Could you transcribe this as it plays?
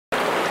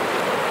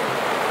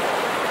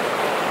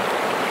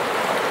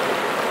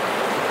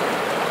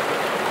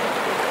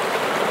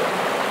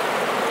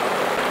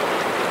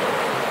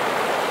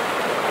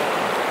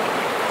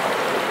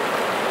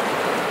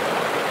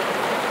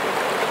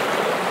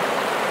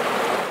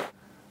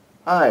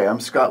Hi, I'm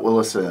Scott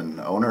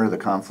Willison, owner of the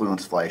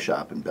Confluence Fly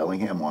Shop in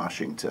Bellingham,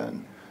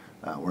 Washington.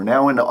 We're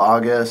now into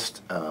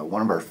August.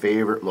 One of our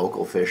favorite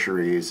local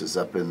fisheries is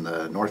up in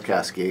the North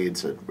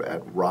Cascades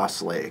at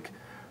Ross Lake.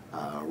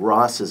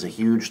 Ross is a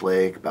huge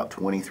lake, about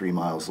 23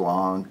 miles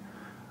long.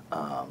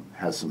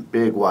 Has some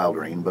big wild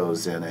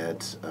rainbows in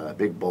it,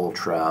 big bull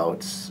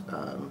trouts,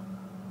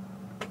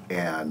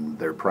 and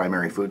their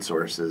primary food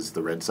source is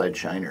the red-side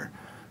shiner.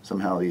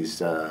 Somehow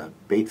these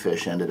bait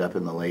fish ended up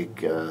in the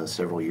lake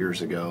several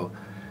years ago,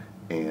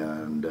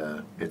 and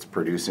it's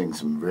producing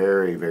some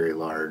very, very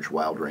large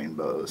wild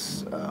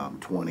rainbows,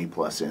 20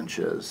 plus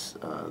inches,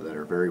 that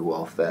are very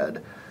well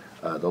fed.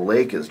 The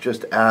lake is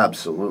just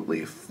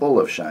absolutely full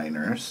of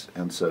shiners,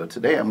 and so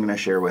today I'm going to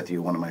share with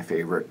you one of my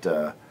favorite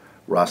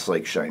Ross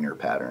Lake shiner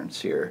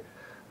patterns here.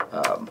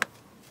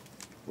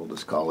 We'll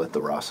just call it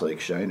the Ross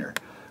Lake shiner.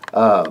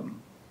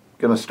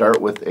 Going to start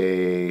with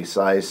a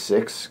size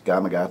 6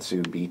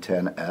 Gamakatsu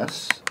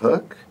B10S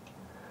hook.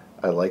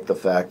 I like the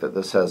fact that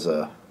this has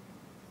a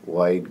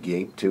wide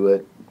gape to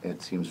it.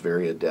 It seems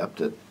very adept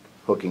at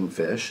hooking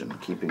fish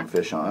and keeping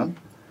fish on.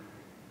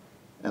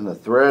 And the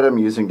thread I'm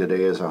using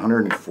today is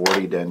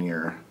 140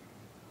 Denier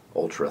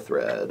Ultra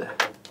thread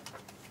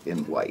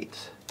in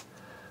white.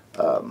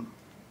 For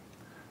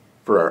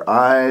our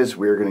eyes,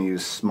 we're going to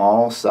use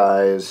small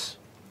size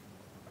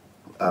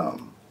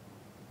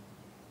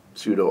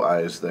Pseudo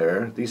eyes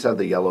there. These have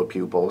the yellow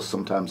pupils.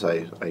 Sometimes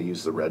I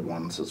use the red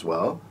ones as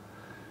well.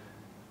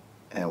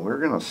 And we're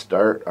going to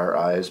start our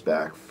eyes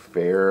back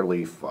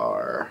fairly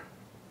far,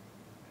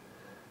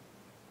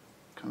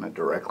 kind of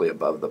directly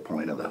above the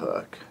point of the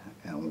hook.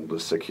 And we'll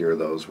just secure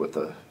those with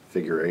a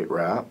figure-8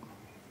 wrap.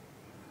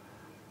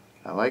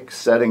 I like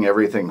setting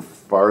everything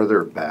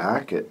farther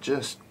back. It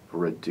just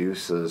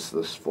reduces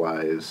this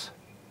fly's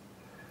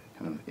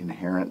kind of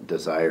inherent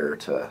desire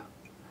to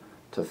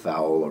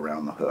foul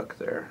around the hook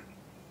there.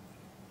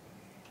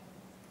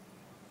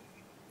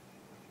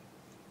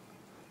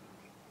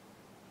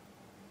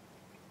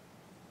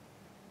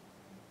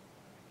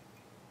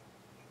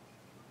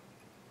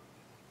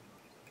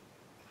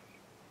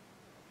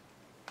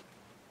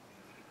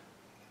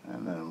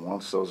 And then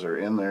once those are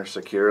in there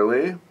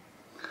securely, I'm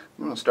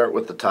going to start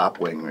with the top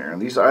wing there. And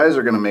these eyes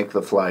are going to make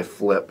the fly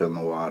flip in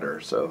the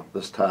water, so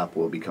this top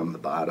will become the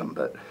bottom.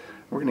 But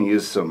we're going to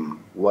use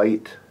some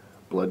white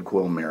blood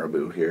quill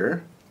Marabou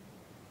here.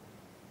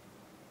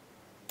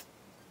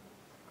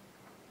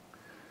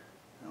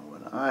 And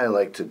what I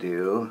like to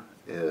do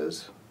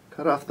is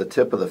cut off the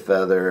tip of the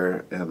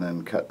feather and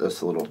then cut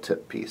this little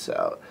tip piece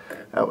out.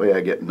 That way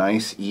I get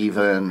nice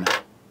even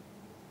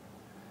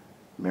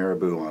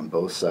Marabou on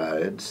both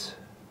sides.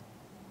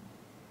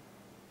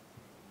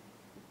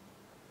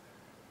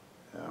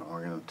 And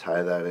we're going to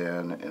tie that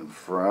in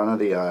front of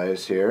the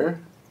eyes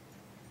here.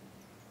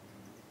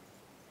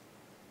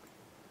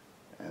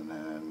 And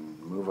then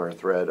move our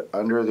thread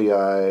under the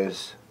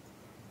eyes.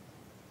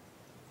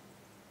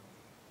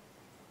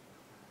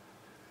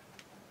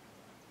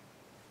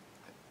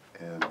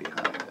 And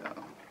behind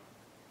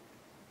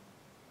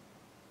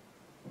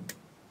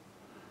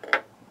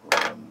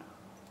them.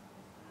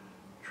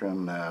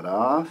 Trim that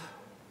off.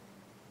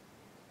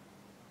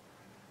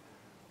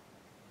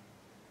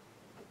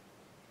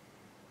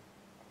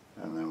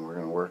 And then we're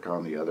going to work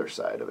on the other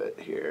side of it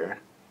here.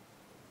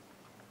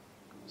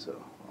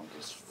 So I'll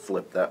just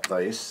flip that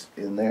vise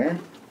in there.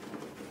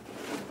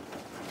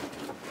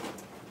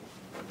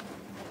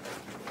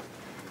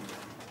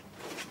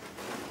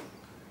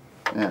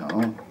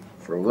 Now,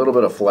 for a little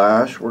bit of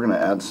flash, we're going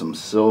to add some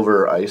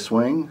silver ice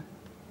wing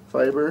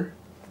fiber.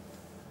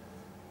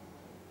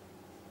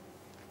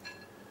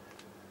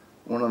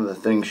 One of the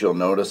things you'll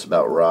notice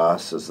about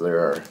Ross is there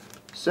are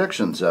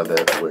sections of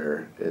it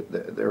where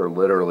there are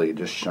literally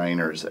just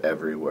shiners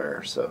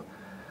everywhere. So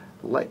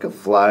like a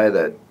fly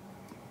that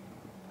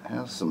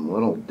has some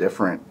little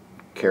different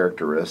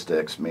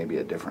characteristics, maybe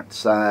a different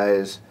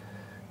size,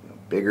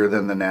 bigger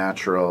than the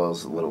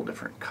naturals, a little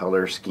different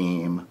color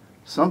scheme,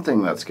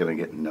 something that's going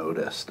to get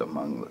noticed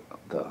among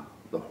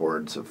the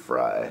hordes of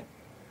fry.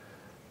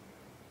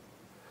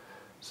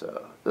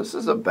 So this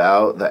is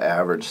about the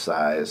average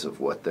size of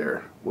what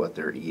they're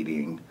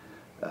eating,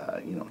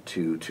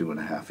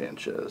 2.5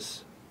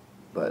 inches.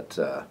 But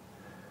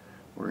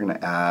we're going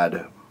to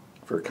add,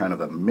 for kind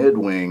of a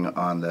mid-wing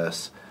on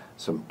this,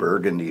 some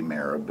Burgundy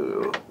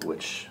Marabou,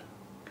 which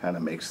kind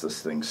of makes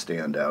this thing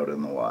stand out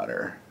in the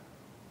water.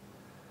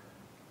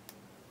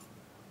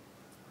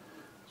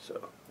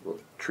 So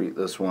we'll treat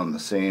this one the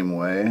same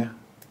way.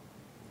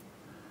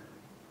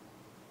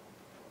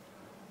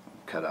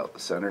 Cut out the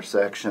center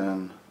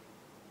section,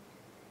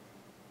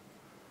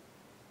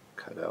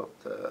 cut out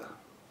the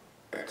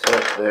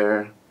tip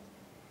there,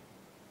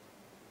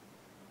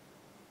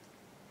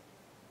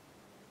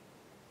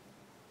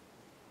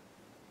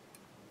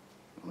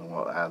 and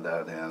we'll add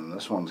that in.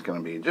 This one's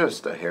going to be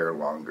just a hair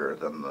longer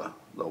than the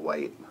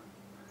white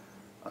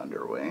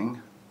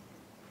underwing.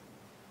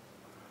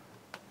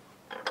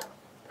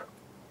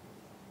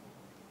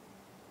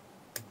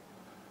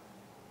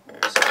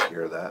 We'll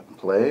secure that in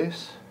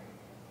place.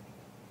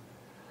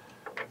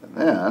 And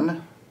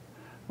then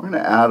we're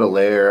going to add a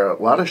layer.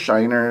 A lot of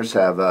shiners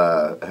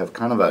have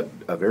kind of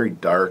a very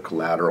dark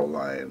lateral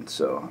line,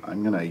 so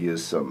I'm going to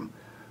use some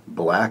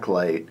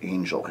Blacklight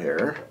angel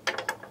hair.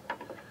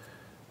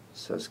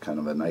 This has kind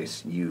of a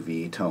nice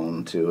UV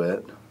tone to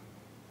it.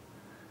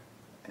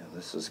 And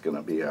this is going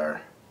to be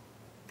our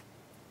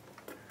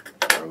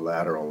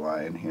lateral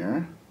line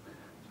here.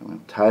 So I'm going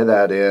to tie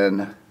that in,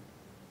 kind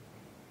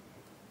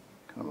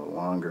of a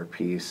longer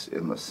piece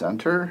in the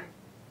center,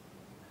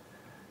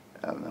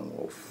 and then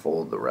we'll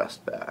fold the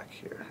rest back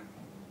here.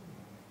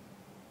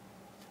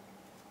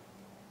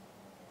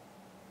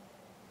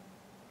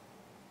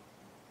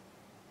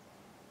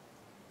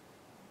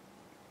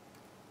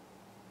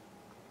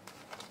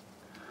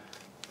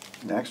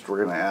 Next, we're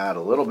going to add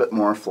a little bit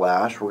more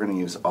flash. We're going to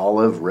use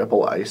olive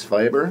ripple ice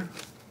fiber.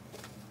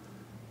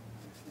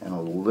 And a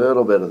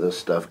little bit of this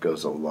stuff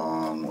goes a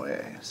long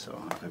way. So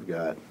I've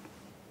got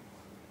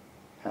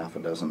half a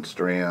dozen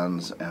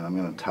strands, and I'm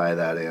going to tie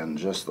that in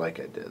just like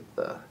I did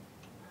the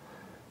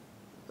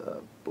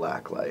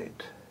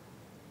Blacklight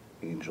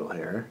angel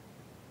hair.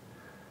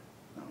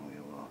 And we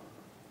will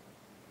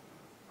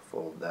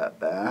fold that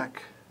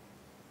back.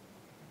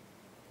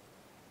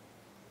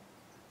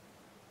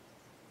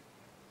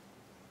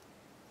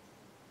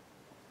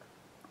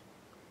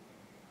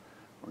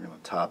 We're going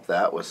to top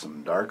that with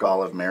some dark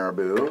olive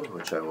Marabou,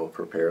 which I will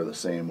prepare the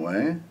same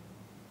way.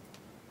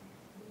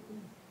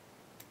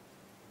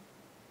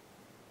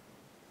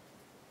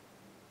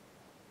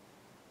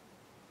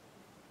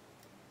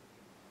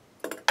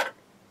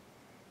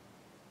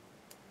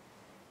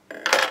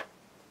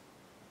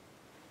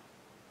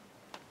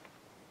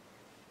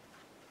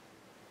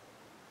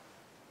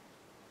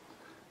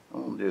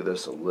 We'll do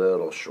this a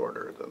little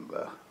shorter than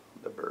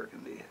the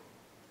Burgundy.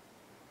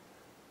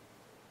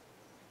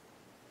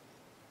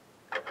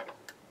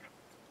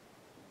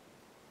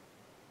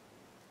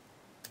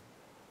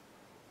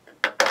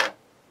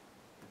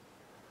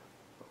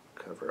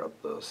 Cover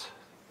up those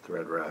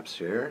thread wraps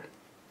here.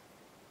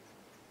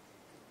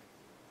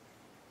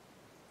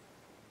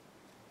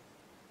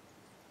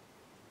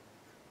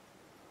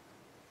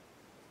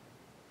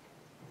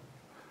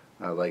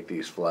 I like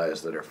these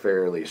flies that are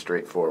fairly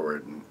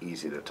straightforward and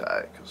easy to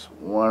tie, because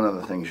one of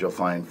the things you'll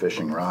find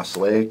fishing Ross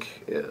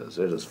Lake is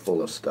it is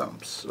full of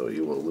stumps, so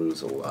you will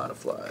lose a lot of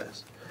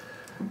flies.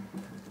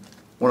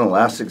 One of the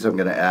last things I'm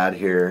going to add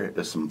here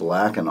is some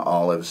black and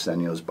olive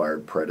Senyo's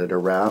Barred Predator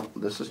wrap.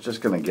 This is just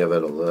going to give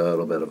it a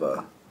little bit of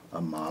a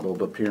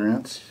mottled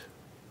appearance.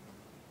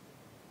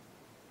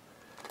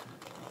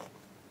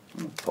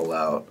 Pull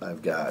out,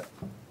 I've got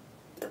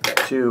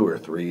 2 or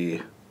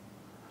 3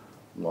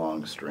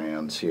 long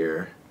strands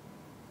here.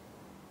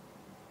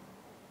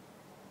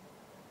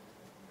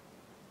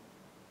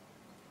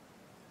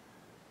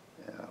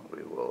 And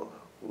we will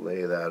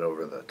lay that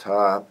over the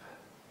top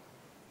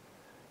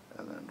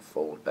and then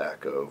fold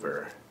back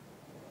over.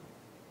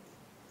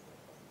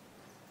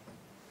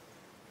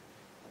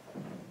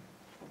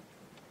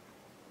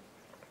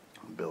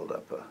 Build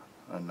up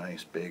a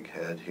nice big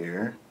head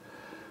here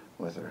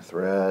with our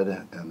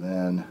thread, and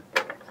then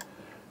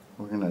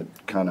we're going to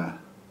kind of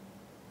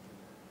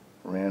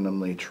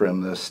randomly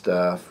trim this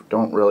stuff.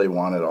 Don't really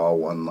want it all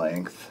one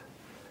length.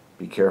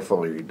 Be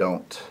careful you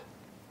don't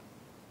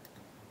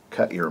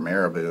cut your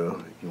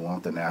Marabou. You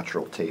want the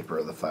natural taper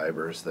of the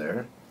fibers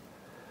there.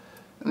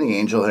 And the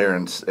angel hair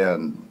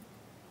and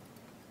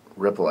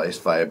ripple ice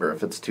fiber,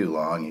 if it's too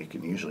long, you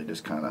can usually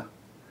just kind of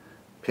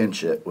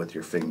pinch it with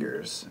your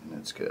fingers and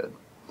it's good.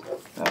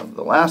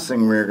 The last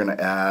thing we're going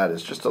to add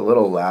is just a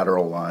little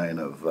lateral line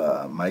of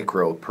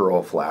micro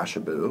Pearl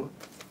Flashabou.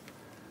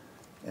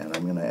 And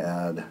I'm going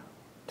to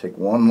take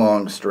one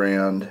long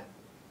strand.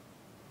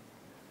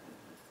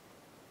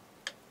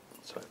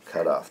 So I've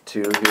cut off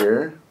 2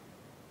 here.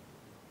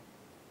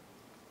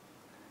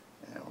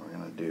 And we're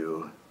going to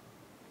do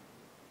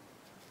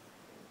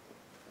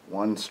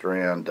 1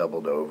 strand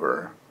doubled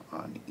over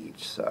on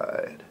each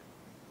side.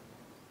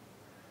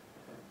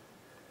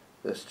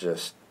 This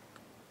just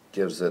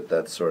gives it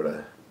that sort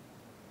of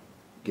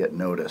get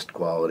noticed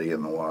quality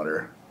in the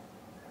water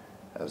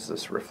as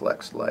this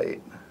reflects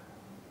light.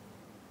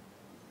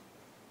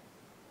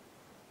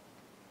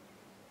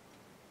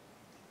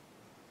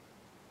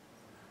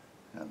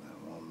 And then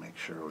we'll make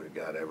sure we've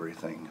got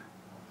everything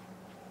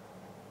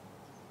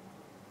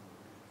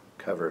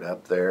covered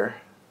up there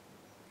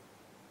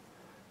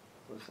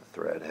with the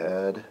thread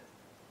head.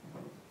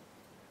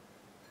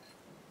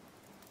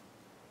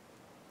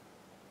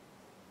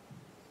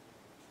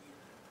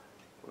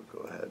 We'll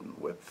go ahead and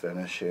whip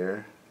finish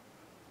here.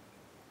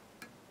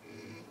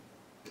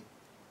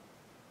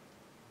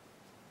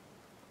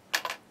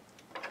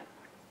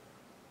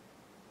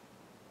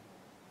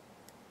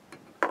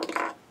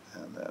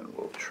 And then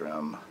we'll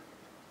trim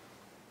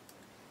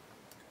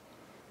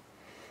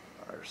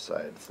our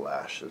side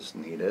flash as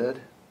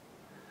needed.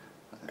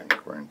 I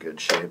think we're in good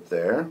shape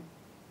there.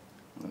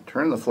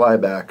 Turn the fly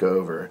back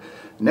over.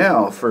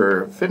 Now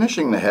for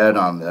finishing the head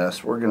on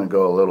this, we're going to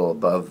go a little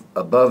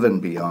above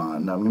and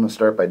beyond. I'm going to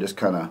start by just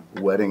kind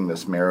of wetting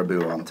this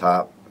Marabou on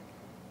top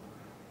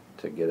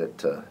to get it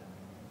to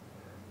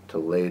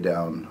lay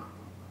down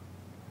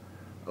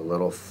a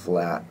little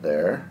flat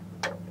there.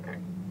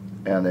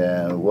 And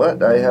then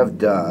what I have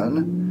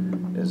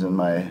done is in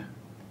my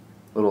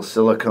little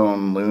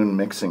silicone Loon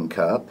mixing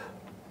cup,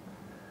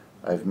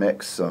 I've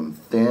mixed some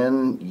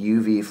thin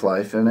UV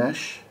fly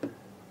finish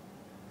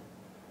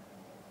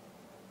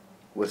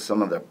with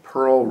some of the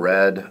pearl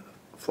red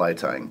fly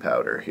tying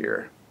powder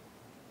here.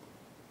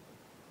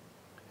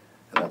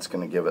 And that's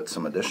going to give it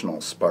some additional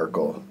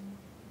sparkle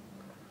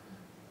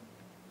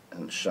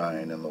and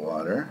shine in the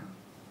water.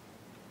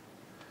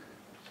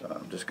 So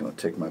I'm just going to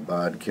take my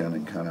bodkin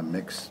and kind of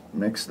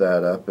mix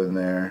that up in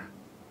there.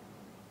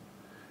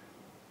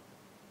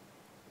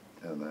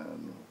 And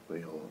then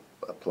we'll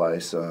apply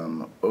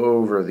some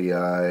over the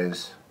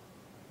eyes.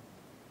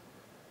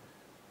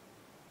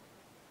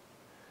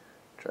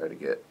 Try to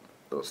get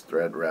those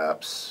thread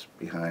wraps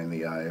behind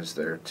the eyes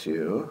there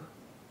too.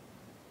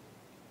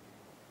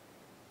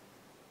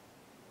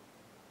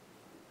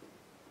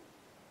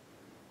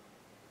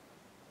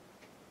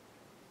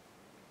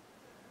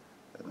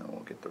 And then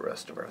we'll get the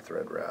rest of our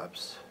thread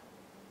wraps.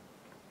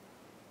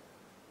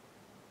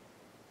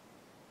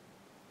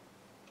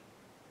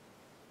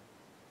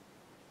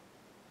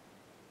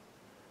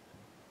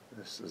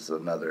 This is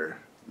another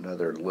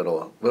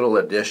little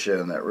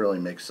addition that really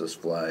makes this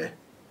fly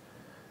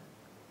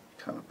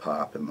kind of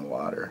pop in the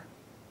water.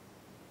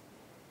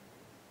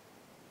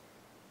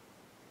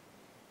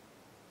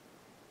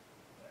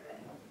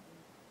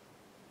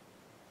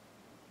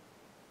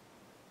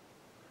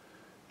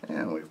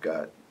 And we've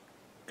got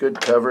good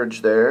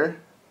coverage there.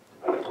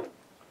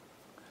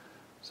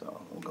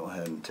 So we'll go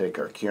ahead and take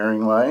our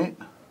curing light.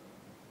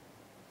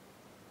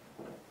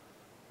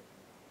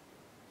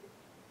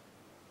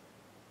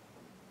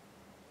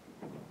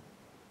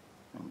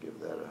 Give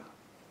that a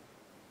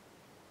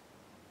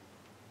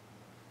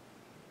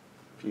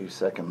few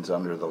seconds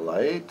under the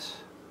light,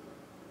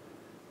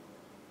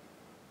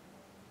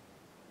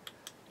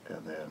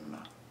 and then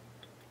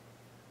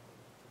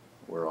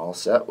we're all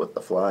set with the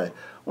fly.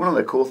 One of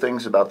the cool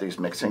things about these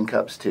mixing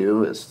cups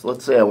too is,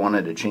 let's say I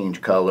wanted to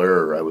change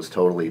color or I was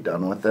totally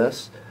done with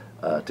this,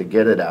 to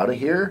get it out of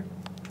here,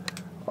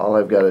 all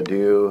I've got to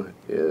do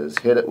is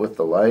hit it with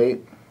the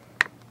light.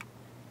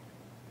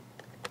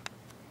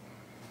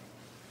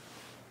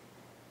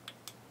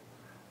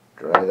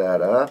 Dry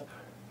that up.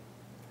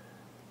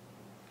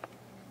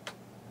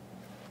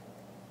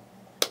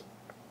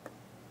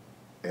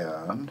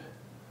 And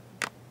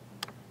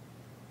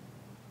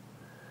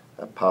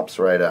that pops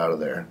right out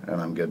of there,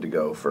 and I'm good to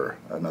go for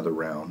another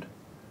round.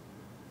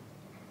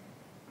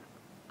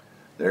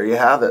 There you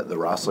have it, the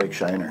Ross Lake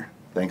Shiner.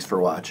 Thanks for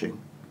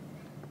watching.